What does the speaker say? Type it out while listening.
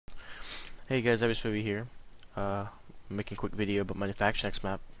Hey guys, iBeSwavey here. I'm making a quick video about my faction X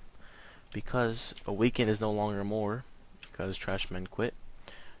map because a weekend is no longer more because Trashman quit.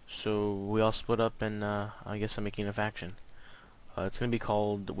 So we all split up and I guess I'm making a faction. It's gonna be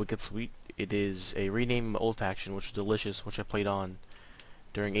called WickedSweet. It is a rename of my old faction, which was delicious, which I played on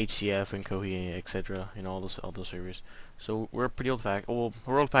during HCF and Kohi, etc. You know, all those servers. So we're a pretty old faction. Well,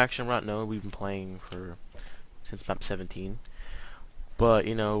 we're old faction. We're not known. We've been playing since map 17. But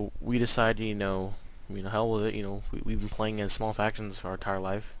we decided, hell with it. We've been playing as small factions for our entire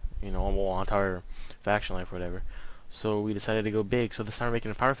life. Well, our entire faction life, or whatever. So we decided to go big. So this time we're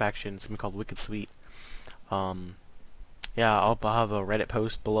making a power faction. It's gonna be called WickedSweet. Yeah, I'll have a Reddit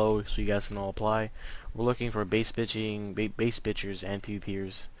post below so you guys can all apply. We're looking for base bitchers and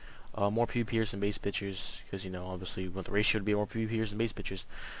PvPers. More PvPers than base bitchers, because obviously we want the ratio to be more PvPers than base bitchers.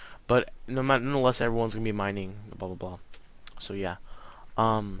 But nonetheless, everyone's gonna be mining. Blah blah blah. So yeah.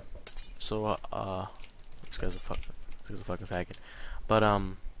 This guy's a fucking faggot. But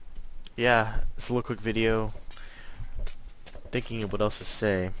yeah, it's a little quick video. Thinking of what else to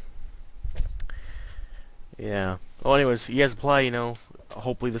say. Yeah. Oh, anyways, you guys apply.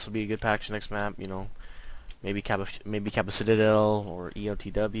 Hopefully this will be a good faction next map. Maybe Kappa Citadel or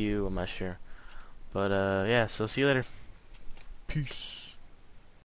EOTW. I'm not sure. But yeah. So see you later. Peace.